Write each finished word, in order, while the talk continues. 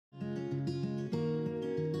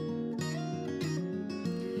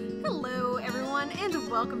everyone,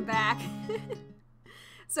 and welcome back.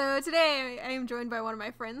 So today I am joined by one of my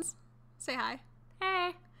friends. Say hi.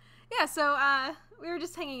 Hey. Yeah, so we were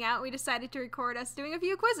just hanging out. We decided to record us doing a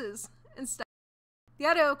few quizzes and stuff. The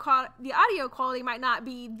audio quality might not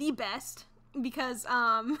be the best because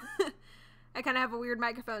I kind of have a weird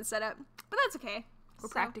microphone setup, but that's okay. We're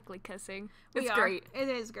practically kissing. It's great. It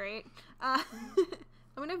is great. Let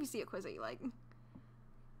me know if you see a quiz that you like.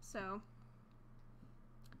 So,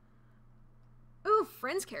 ooh,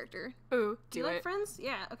 Friends character. Ooh, do you like Friends?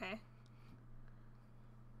 Yeah, okay.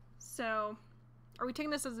 So, are we taking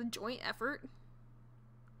this as a joint effort?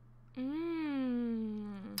 I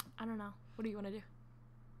don't know. What do you want to do?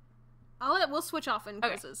 We'll switch off in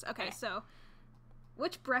quizzes. Okay, so,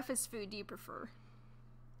 which breakfast food do you prefer?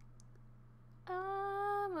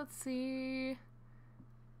 Let's see.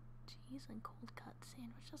 Cheese and cold cut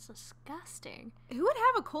sandwich. That's disgusting. Who would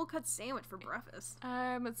have a cold cut sandwich for breakfast?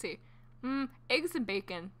 Let's see. Eggs and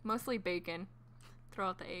bacon. Mostly bacon. Throw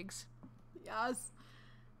out the eggs. Yes.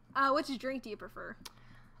 Which drink do you prefer?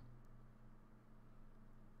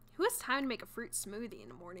 Who has time to make a fruit smoothie in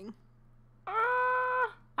the morning?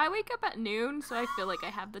 I wake up at noon, so I feel like I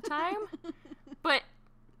have the time. But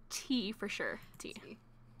tea for sure. Tea.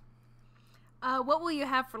 What will you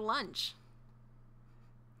have for lunch?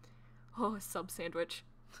 Oh, a sub sandwich.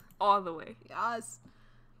 All the way. Yes.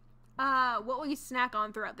 What will you snack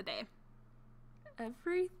on throughout the day?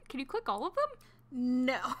 Can you click all of them?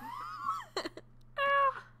 No.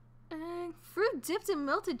 Fruit dipped in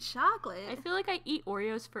melted chocolate. I feel like I eat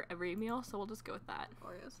Oreos for every meal, so we'll just go with that.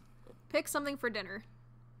 Oreos. Pick something for dinner.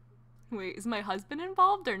 Wait, is my husband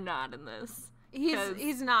involved or not in this?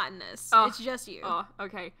 He's not in this. Oh, it's just you. Oh,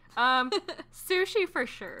 okay. Sushi for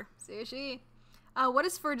sure. Sushi. What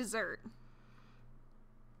is for dessert?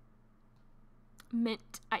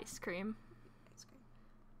 Mint ice cream.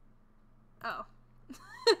 Oh.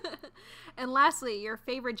 And lastly, your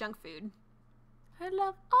favorite junk food. I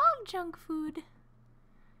love all junk food.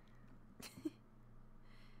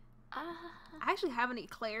 I actually have an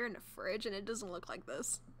eclair in the fridge and it doesn't look like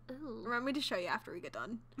this. Ooh. Remind me to show you after we get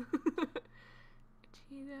done.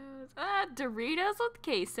 Cheetos. Doritos with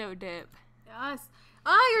queso dip. Yes.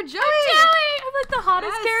 Oh, you're Joey! I'm like the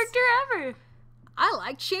hottest character ever. I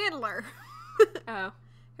like Chandler. Oh.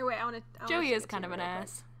 Here, wait, I want to. Joey is kind of an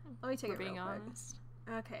ass. Let me take it being real quick. honest.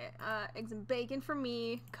 Okay, eggs and bacon for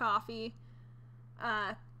me, coffee,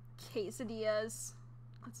 quesadillas.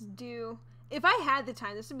 Let's do, if I had the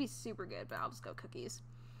time, this would be super good, but I'll just go cookies.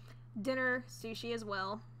 Dinner, sushi as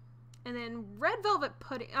well. And then red velvet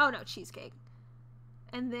pudding, oh no, cheesecake.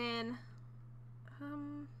 And then, I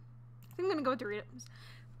think I'm gonna go with Doritos.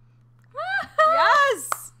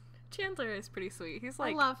 Yes! Chandler is pretty sweet. He's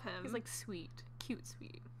like, I love him. He's like sweet. Cute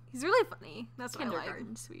sweet. He's really funny. That's what I like.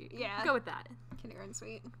 Kindergarten sweet. Yeah. Go with that. Kindergarten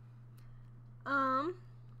sweet. Ooh,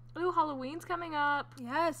 Halloween's coming up.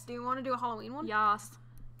 Yes. Do you want to do a Halloween one? Yas.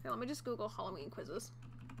 Here, let me just Google Halloween quizzes.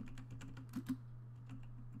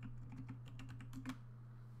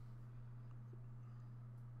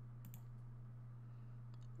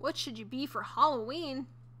 What should you be for Halloween?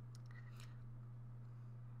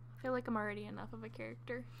 I feel like I'm already enough of a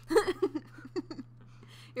character.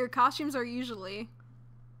 Your costumes are usually...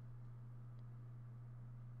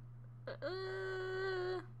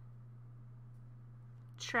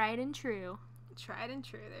 Tried and true. Tried and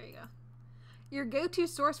true. There you go. Your go-to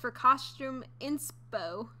source for costume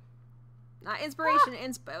inspo, not inspiration,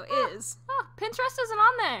 inspo, is... Oh, Pinterest isn't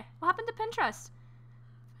on there. What happened to Pinterest?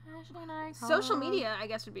 Fashion icon. Social media, I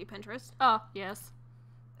guess, would be Pinterest. Oh, yes.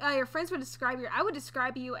 Your friends would describe you... I would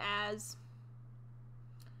describe you as...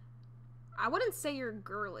 I wouldn't say you're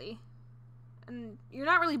girly. And you're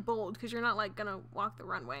not really bold, because you're not, like, gonna walk the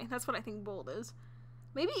runway. That's what I think bold is.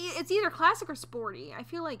 Maybe it's either classic or sporty. I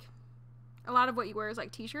feel like a lot of what you wear is,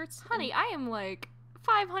 like, t-shirts. Honey, I am, like,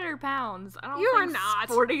 500 pounds. I don't you think are not.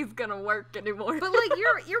 sporty's gonna work anymore. But, like,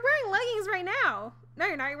 you're wearing leggings right now. No,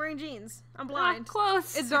 you're not. You're wearing jeans. I'm blind.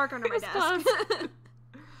 Close. It's dark under my desk. Close. I'm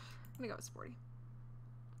gonna go with sporty.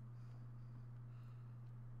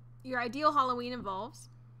 Your ideal Halloween involves...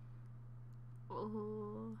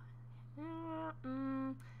 Ooh.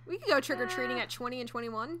 We could go trick-or-treating at 20 and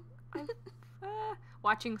 21.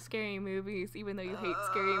 Watching scary movies, even though you hate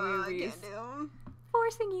scary movies. I can't do 'em.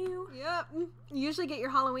 Forcing you. Yep. You usually get your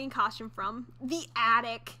Halloween costume from the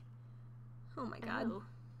attic. Oh my god. Oh.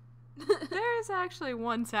 There's actually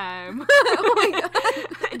one time. Oh my god.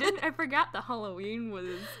 I forgot the Halloween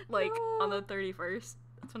was, like, on the 31st.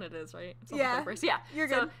 That's when it is, right? It's on Yeah. the 31st. Yeah. You're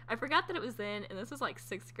so good. I forgot that it was then, and this was, like,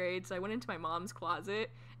 6th grade, so I went into my mom's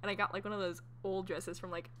closet, and I got, like, one of those old dresses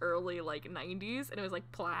from, like, early, like, 90s, and it was,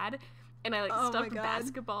 like, plaid, And I like Oh stuffed my God.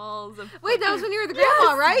 basketballs. Of, Wait, that was fucking- when you were the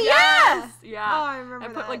grandma, right? Yes! Yeah. Yeah. Oh, I remember I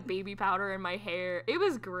put that. like baby powder in my hair. It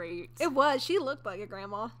was great. It was. She looked like a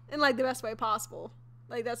grandma in like the best way possible.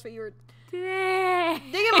 Like that's what you were Dang.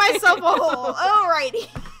 digging myself a hole. Alrighty.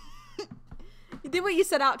 You did what you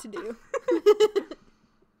set out to do.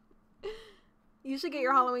 You should get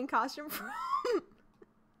your Halloween costume from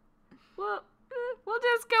Well, we'll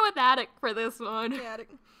just go with attic for this one. the attic.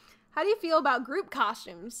 How do you feel about group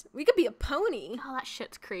costumes? We could be a pony. Oh, that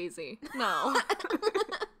shit's crazy. No.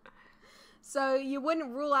 So you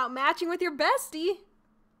wouldn't rule out matching with your bestie?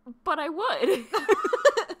 But I would.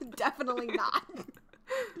 Definitely not.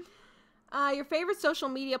 Your favorite social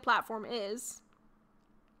media platform is?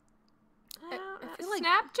 I feel like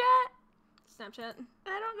Snapchat? Snapchat.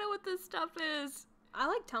 I don't know what this stuff is. I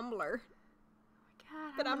like Tumblr. God,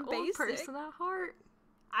 But I'm I'm an old basic. person at heart.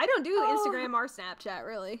 I don't do Oh. Instagram or Snapchat,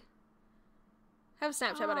 really. I have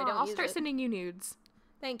Snapchat, but I don't I'll use start it. sending you nudes.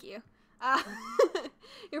 Thank you.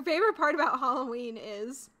 Your favorite part about Halloween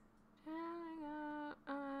is?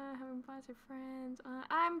 Having fun with your friends.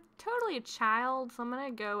 I'm totally a child, so I'm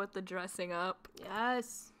gonna go with the dressing up.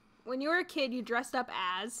 Yes. When you were a kid, you dressed up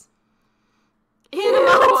as? Ew,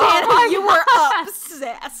 Montana, oh my you God. were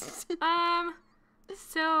obsessed.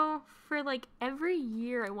 So for like every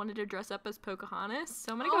year I wanted to dress up as Pocahontas,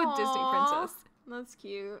 so I'm gonna go with Disney Aw. Princess. That's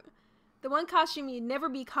cute. The one costume you'd never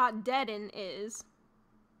be caught dead in is?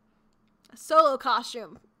 A solo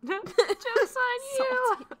costume. Joke's on you!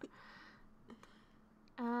 Salty.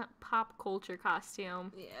 Pop culture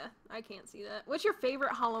costume. Yeah, I can't see that. What's your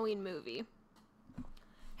favorite Halloween movie?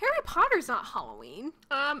 Harry Potter's not Halloween.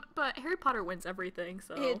 But Harry Potter wins everything,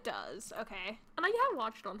 so. It does. Okay. And I have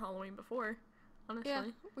watched on Halloween before, honestly. Yeah.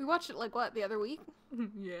 We watched it like what, the other week?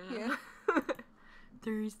 Yeah. Yeah.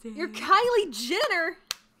 Thursday. You're Kylie Jenner.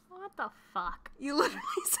 What the fuck? You literally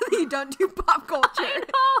said that you don't do pop culture. I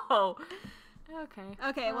know. Okay.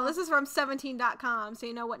 Okay, well, this is from 17.com, so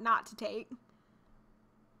you know what not to take.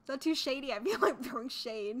 Is that too shady? I feel like throwing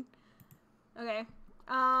shade. Okay.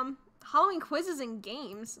 Halloween quizzes and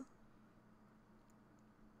games.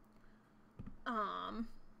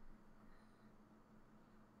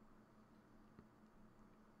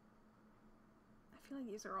 I feel like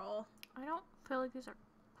these are all. I don't feel like these are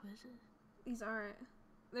quizzes. These aren't.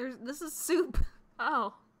 This is soup.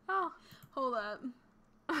 Oh. Hold up.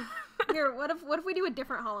 Here, what if we do a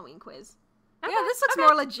different Halloween quiz? Okay, Yeah, this looks okay,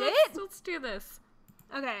 more legit. Let's do this.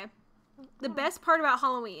 Okay. The best part about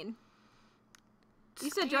Halloween. You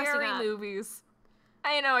said dressing Scary up. movies.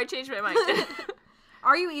 I know, I changed my mind.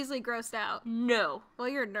 Are you easily grossed out? No. Well,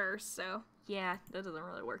 you're a nurse, so Yeah, that doesn't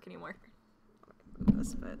really work anymore.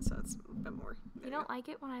 this bit, so it's a bit more. There You don't like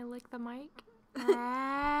it when I lick the mic?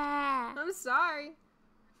 I'm sorry.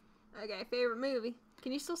 Okay, favorite movie.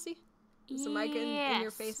 Can you still see? Is the mic in your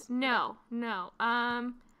Yes. face? No.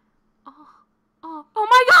 Oh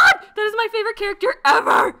my god! That is my favorite character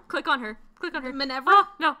ever! Click on her. Minerva? Oh,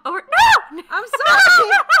 no, over. No! I'm sorry!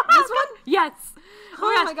 This one? Yes!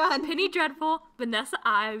 Oh my god. Penny Dreadful, Vanessa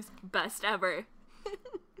Ives, best ever.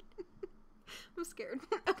 I'm scared.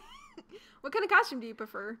 Okay. What kind of costume do you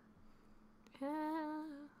prefer?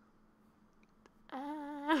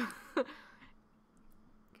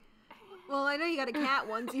 Well, I know you got a cat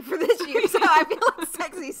onesie for this year, so I feel like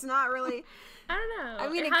sexy's not really. I don't know. I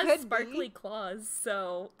mean, it has could sparkly be. claws,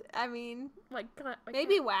 so I mean, like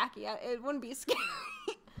maybe wacky. It wouldn't be scary.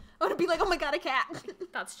 I wouldn't be like, oh my god, a cat.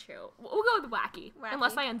 that's true. We'll go with wacky. Wacky.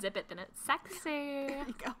 Unless I unzip it, then it's sexy. There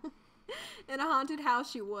you go. In a haunted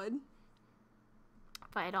house, you would.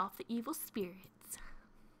 Fight off the evil spirits.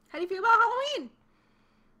 How do you feel about Halloween?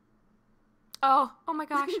 Oh my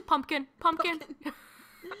gosh, pumpkin.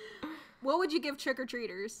 What would you give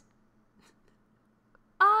trick-or-treaters?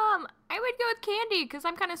 I would go with candy because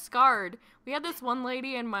I'm kind of scarred. We had this one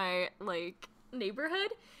lady in my like neighborhood,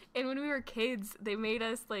 and when we were kids, they made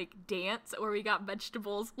us like dance, or we got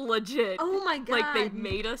vegetables. Legit. Oh my god. Like they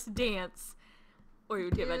made us dance, or you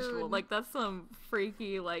would get vegetable. Dude. Like that's some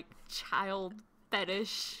freaky like child fetish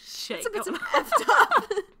shit. It's a bit going on. effed up.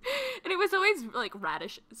 And it was always like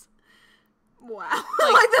radishes. Wow.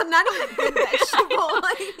 Like they're not even a good vegetable.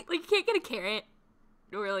 Like you can't get a carrot,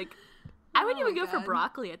 or like I wouldn't Oh even my go for God.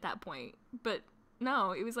 broccoli at that point. But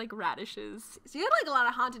no, it was like radishes. So you had like a lot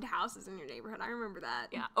of haunted houses in your neighborhood. I remember that.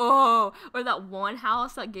 Yeah. Oh, or that one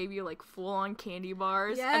house that gave you like full on candy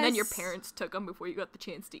bars, and then your Yes. parents took them before you got the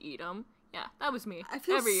chance to eat them. Yeah, that was me. I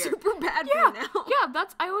feel every year. super bad for you now. Yeah,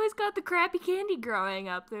 I always got the crappy candy growing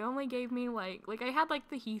up. They only gave me like I had like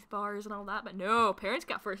the Heath bars and all that, but no, parents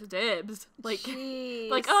got first dibs. Jeez.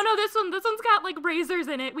 Like, oh no, this one's got like razors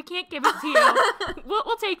in it. We can't give it to you.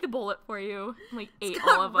 we'll take the bullet for you. Like ate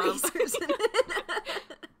all of them. Razors in it.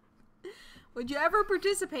 Would you ever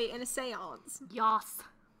participate in a seance? Yas.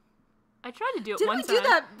 I tried to do it Did one we time. do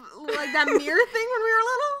that that mirror thing when we were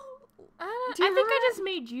little? I Do you think I remember just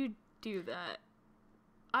made you do that.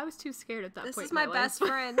 I was too scared at that This point. is my best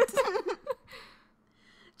friend.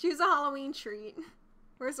 Choose a Halloween treat.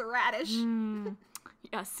 Where's the radish?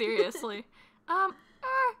 Yeah, seriously. I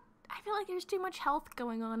feel like there's too much health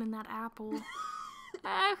going on in that apple.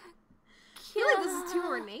 I feel like this is too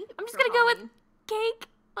ornate. I'm just for gonna go with Halloween. cake.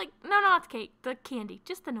 Like, no, not the cake. The candy.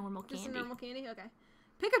 Just the normal candy. Just a normal candy? Okay.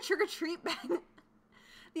 Pick a trick-or-treat bag.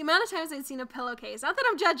 The amount of times I've seen a pillowcase. Not that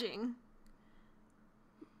I'm judging.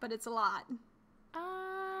 But it's a lot.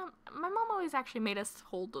 My mom always actually made us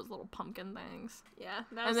hold those little pumpkin things. Yeah,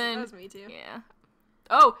 that was me too. Yeah.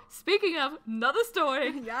 Oh, speaking of, another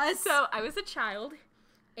story. Yes. So, I was a child,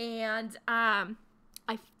 and I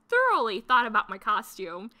thoroughly thought about my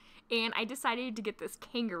costume, and I decided to get this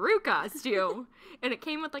kangaroo costume. And it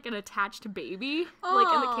came with, like, an attached baby,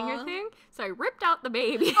 like, in the kangaroo thing. So I ripped out the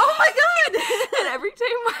baby. Oh my god! And every time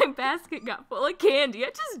my basket got full of candy,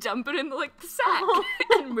 I'd just dump it in, like, the sack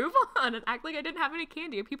and move on and act like I didn't have any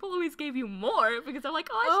candy. And people always gave you more because they're like,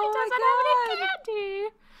 oh, she doesn't have any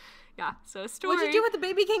candy. Yeah, so story. What'd you do with the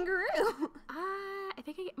baby kangaroo? I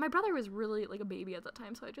think my brother was really, like, a baby at that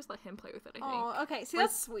time, so I just let him play with it, I think. Oh, okay. See, Like,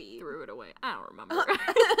 that's sweet. Threw it away. I don't remember.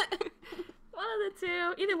 One of the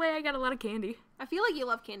two. Either way, I got a lot of candy. I feel like you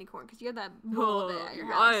love candy corn because you have that bowl of it at your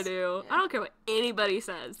house. I do. Yeah. I don't care what anybody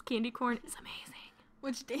says. Candy corn is amazing.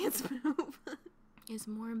 Which dance move? Is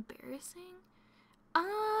more embarrassing?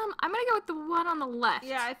 I'm gonna go with the one on the left.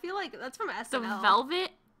 Yeah, I feel like that's from SNL. The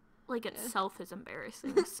velvet, like, itself is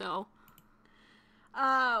embarrassing, so.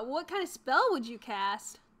 What kind of spell would you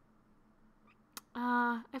cast?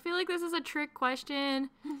 I feel like this is a trick question,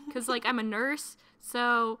 because, like, I'm a nurse,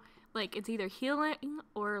 so, like, it's either healing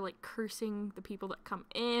or, like, cursing the people that come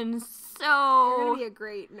in, so. You're gonna be a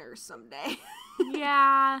great nurse someday.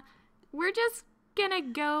 Yeah. We're just gonna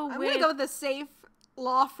go I'm with. gonna go with the safe,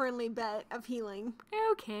 law-friendly bet of healing.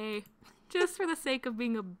 Okay. Just for the sake of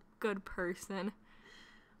being a good person.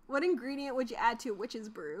 What ingredient would you add to a witch's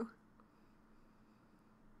brew?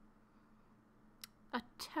 A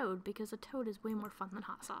toad, because a toad is way more fun than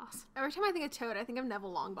hot sauce. Every time I think of Toad, I think of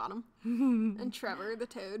Neville Longbottom. And Trevor, the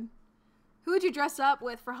Toad. Who would you dress up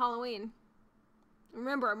with for Halloween?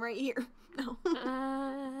 Remember, I'm right here. No.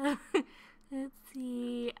 Let's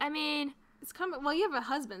see. I mean, It's coming. Well, you have a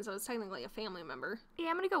husband, so it's technically a family member. yeah,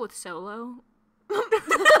 I'm gonna go with Solo.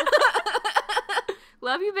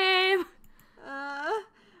 Love you, babe.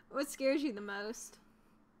 What scares you the most?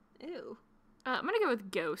 Ew. I'm gonna go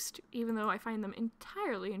with Ghost, even though I find them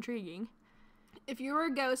entirely intriguing. If you were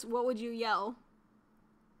a ghost, what would you yell?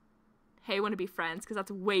 Hey, wanna be friends? Because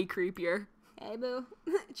that's way creepier. Hey, boo.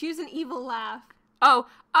 Choose an evil laugh. Oh,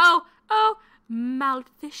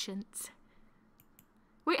 Maleficent.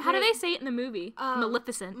 Wait, how do they say it in the movie?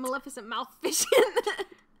 Maleficent. Maleficent mouthfishing.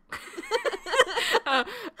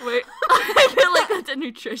 Wait, I feel like that's a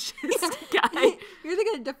nutritious guy. You're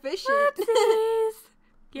thinking of deficient. Whoopsies.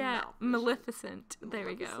 Yeah, Maleficent. Maleficent. There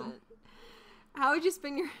we go. Maleficent.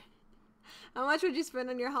 How much would you spend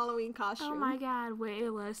on your Halloween costume? Oh my god, way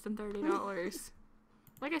less than $30.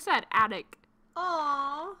 Like I said, attic.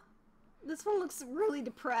 Aww. This one looks really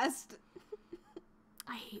depressed.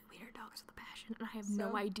 I hate wiener dogs with a passion, and I have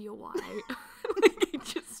no idea why.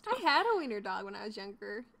 I had a wiener dog when I was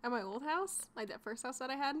younger at my old house, like that first house that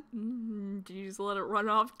I had. Did you just let it run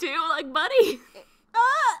off too, like Buddy?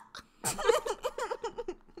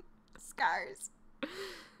 Scars.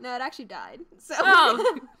 No, it actually died. So.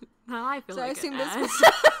 Oh, well, I feel So like I assume it this has. was.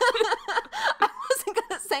 I wasn't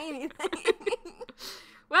gonna say anything.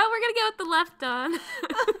 Well, we're gonna go with the left done.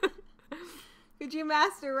 Could you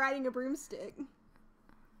master riding a broomstick?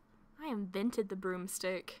 I invented the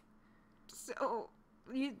broomstick. So,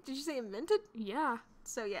 did you say invented? Yeah.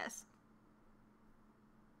 So yes.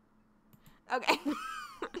 Okay.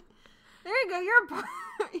 There you go. You're a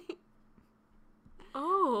party.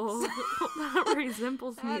 Oh, that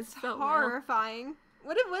resembles me That's so well. horrifying.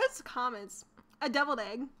 What's comments? A deviled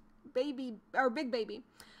egg, baby or big baby.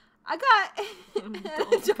 I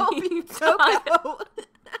got Dolby Coco.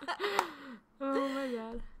 Oh my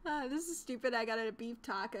god. This is stupid. I got a beef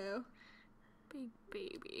taco. Big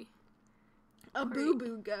baby. A boo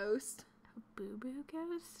boo ghost. A boo boo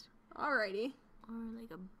ghost? Alrighty. Or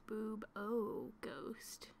like a boob-o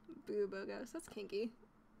ghost. Boobo ghost. That's kinky.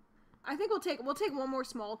 I think we'll take one more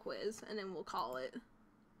small quiz and then we'll call it.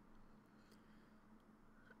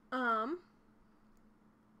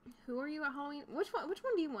 Who are you at Halloween? Which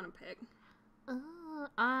one do you want to pick?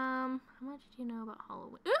 How much do you know about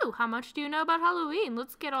Halloween? Ooh, how much do you know about Halloween?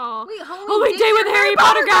 Let's get all... Wait, Halloween day with Harry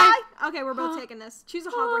Potter guy! Okay, we're both taking this. Choose a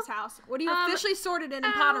Hogwarts house. What are you officially sorted in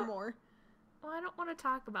Pottermore? Well, I don't want to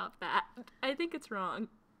talk about that. I think it's wrong.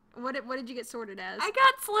 What did you get sorted as? I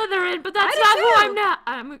got Slytherin, but that's not who I'm now.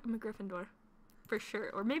 I'm a Gryffindor. For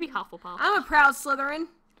sure. Or maybe Hufflepuff. I'm a proud Slytherin.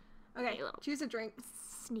 Okay, choose a drink.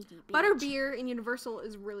 Sneaky bitch. Butterbeer in Universal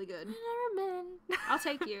is really good. I've never been. I'll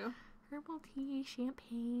take you. Herbal tea,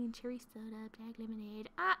 champagne, cherry soda, black lemonade.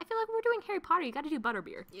 I feel like we're doing Harry Potter. You gotta do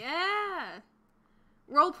butterbeer. Yeah.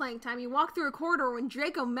 Role-playing time. You walk through a corridor when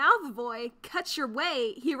Draco Malfoy cuts your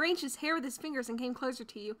way. He arranged his hair with his fingers and came closer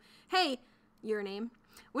to you. Hey, your name.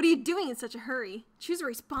 What are you doing in such a hurry? Choose a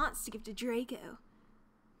response to give to Draco.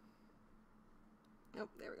 Oh,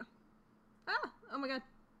 there we go. Oh my god.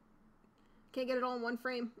 Can't get it all in one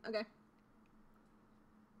frame. Okay.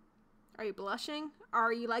 Are you blushing?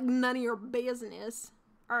 Are you like none of your business?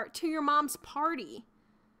 Or to your mom's party?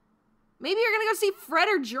 Maybe you're gonna go see Fred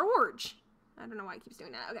or George. I don't know why he keeps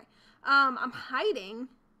doing that. Okay. I'm hiding.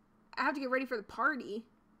 I have to get ready for the party.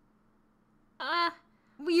 Well,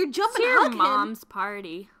 you're jumping to hug your him. mom's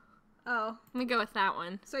party. Oh. Let me go with that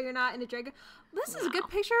one. So you're not into Draco? This is a good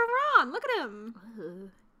picture of Ron. Look at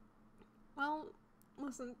him. Well,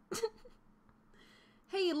 listen.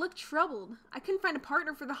 Hey, you look troubled. I couldn't find a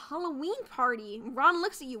partner for the Halloween party. Ron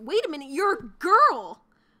looks at you. Wait a minute, you're a girl.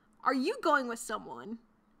 Are you going with someone?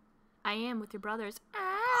 I am with your brothers.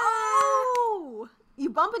 Oh! You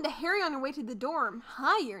bump into Harry on your way to the dorm.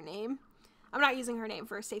 Hi, your name. I'm not using her name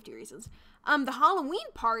for safety reasons. The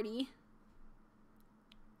Halloween party.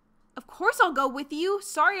 Of course I'll go with you.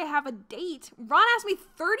 Sorry I have a date. Ron asked me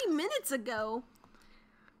 30 minutes ago.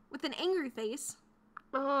 With an angry face.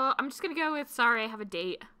 I'm just gonna go with sorry I have a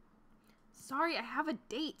date. Sorry I have a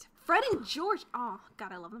date. Fred and George. Oh,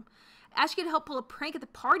 God, I love them. Ask you to help pull a prank at the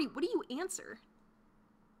party. What do you answer?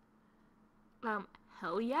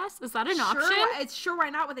 Hell yes? Is that an option? It's sure why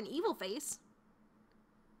not with an evil face.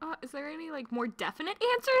 Is there any, like, more definite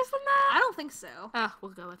answers than that? I don't think so.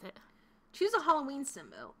 We'll go with it. Choose a Halloween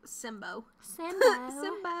Simbo. Simbo.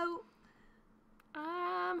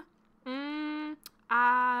 What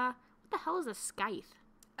the hell is a scythe?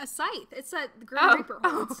 A scythe. It's a Grim Reaper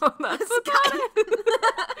holds. Oh, that's what that is.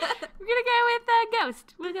 We're gonna go with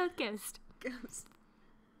ghost. We'll go with ghost. Ghost.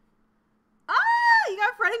 You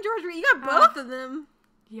got Fred and George. You got both of them.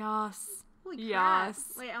 Yes. Holy crap.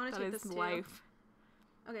 Yes. Wait, I want to take this too. Life.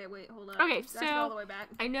 Okay, wait, hold up. Okay, so all the way back.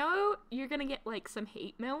 I know you're gonna get like some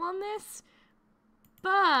hate mail on this,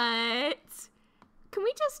 but can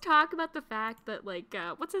we just talk about the fact that like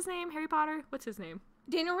what's his name? Harry Potter? What's his name?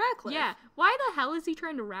 Daniel Radcliffe. Yeah. Why the hell is he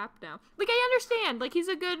trying to rap now? Like I understand, like he's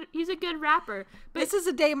a good rapper, but this is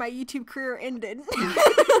the day my YouTube career ended.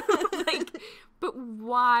 But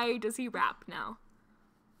why does he rap now?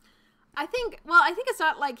 I think it's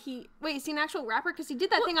not like is he an actual rapper? Because he did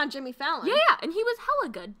that thing on Jimmy Fallon. Yeah, and he was hella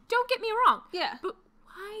good. Don't get me wrong. Yeah. But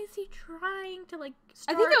why is he trying to, like,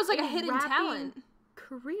 start I think that was, like, a hidden talent.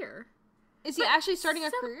 Career? Is he actually starting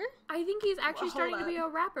a career? I think he's actually starting to be a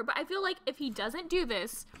rapper. But I feel like if he doesn't do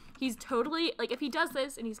this, he's totally, like, if he does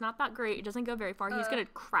this and he's not that great, it doesn't go very far, he's going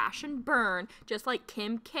to crash and burn, just like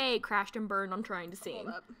Kim K crashed and burned on Trying to Sing. Hold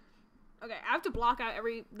up. Okay, I have to block out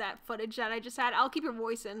that footage that I just had. I'll keep your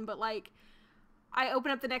voice in, but, like, I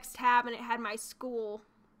opened up the next tab and it had my school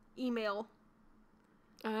email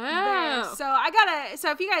there. So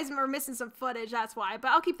if you guys are missing some footage, that's why.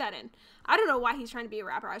 But I'll keep that in. I don't know why he's trying to be a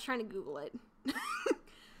rapper. I was trying to Google it.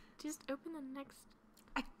 Just open the next.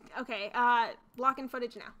 Okay, blocking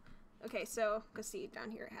footage now. Okay, so, because see,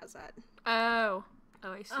 down here it has that. Oh,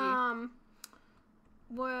 I see.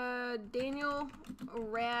 Daniel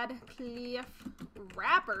Radcliffe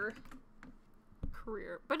rapper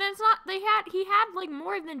career, but it's not. He had like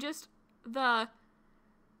more than just that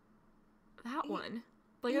one.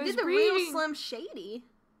 Like he did the real Slim Shady.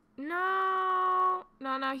 No.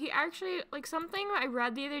 He actually like something I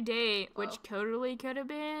read the other day, which totally could have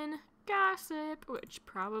been gossip, which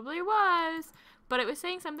probably was, but it was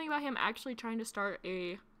saying something about him actually trying to start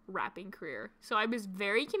a rapping career. So I was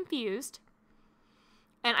very confused.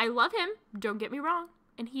 And I love him, don't get me wrong,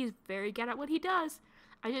 and he's very good at what he does.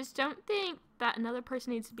 I just don't think that another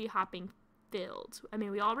person needs to be hopping fields. I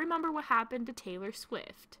mean, we all remember what happened to Taylor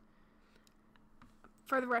Swift.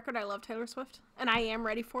 For the record, I love Taylor Swift, and I am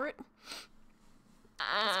ready for it.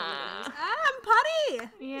 I'm Yay!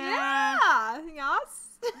 Yeah.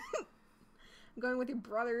 Yes. I'm going with your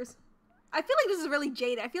brothers. I feel like this is really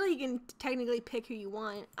jaded. I feel like you can technically pick who you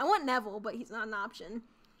want. I want Neville, but he's not an option.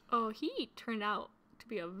 Oh, he turned out to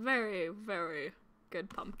be a very, very good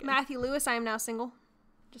pumpkin. Matthew Lewis, I am now single.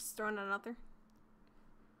 Just throwing that out there.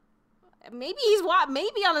 Maybe he's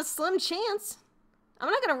maybe on a slim chance. I'm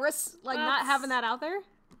not gonna risk not having that out there.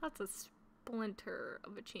 That's a splinter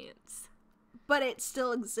of a chance. But it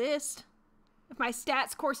still exists. If my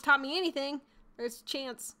stats course taught me anything, there's a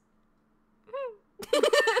chance.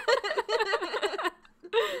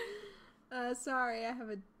 Sorry, I have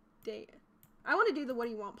a date. I want to do the what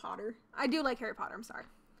do you want Potter. I do like Harry Potter, I'm sorry.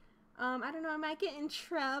 I don't know, I might get in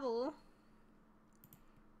trouble.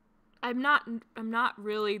 I'm not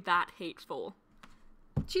really that hateful.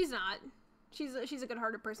 She's not. She's a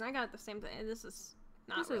good-hearted person. I got the same thing. This is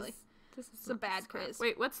not really. This is a bad quiz.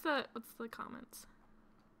 Wait, what's the comments?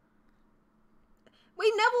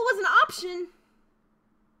 Wait, Neville was an option.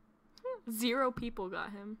 0 people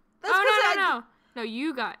got him. That's no. No,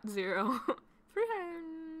 you got 0.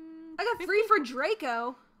 300. I got 3 for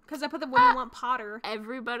Draco because I put the what do you want Potter.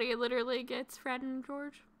 Everybody literally gets Fred and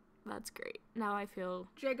George. That's great. Now I feel...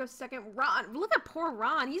 Draco's second. Ron. Look at poor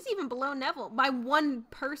Ron. He's even below Neville by 1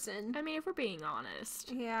 person. I mean, if we're being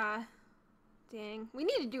honest. Yeah. Dang. We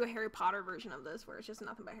need to do a Harry Potter version of this where it's just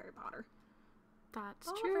nothing but Harry Potter.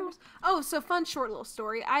 That's true. Oh, so fun short little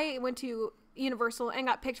story. I went to Universal and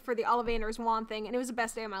got picked for the Ollivander's wand thing, and it was the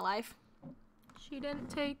best day of my life. She didn't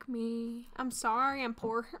take me. I'm sorry, I'm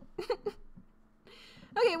poor.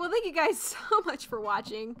 Okay, well, thank you guys so much for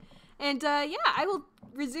watching. And, yeah, I will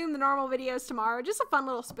resume the normal videos tomorrow. Just a fun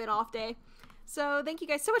little spin-off day. So, thank you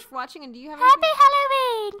guys so much for watching, and do you have Happy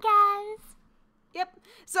Halloween, guys! Yep.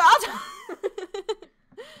 So, I'll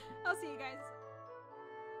see you guys.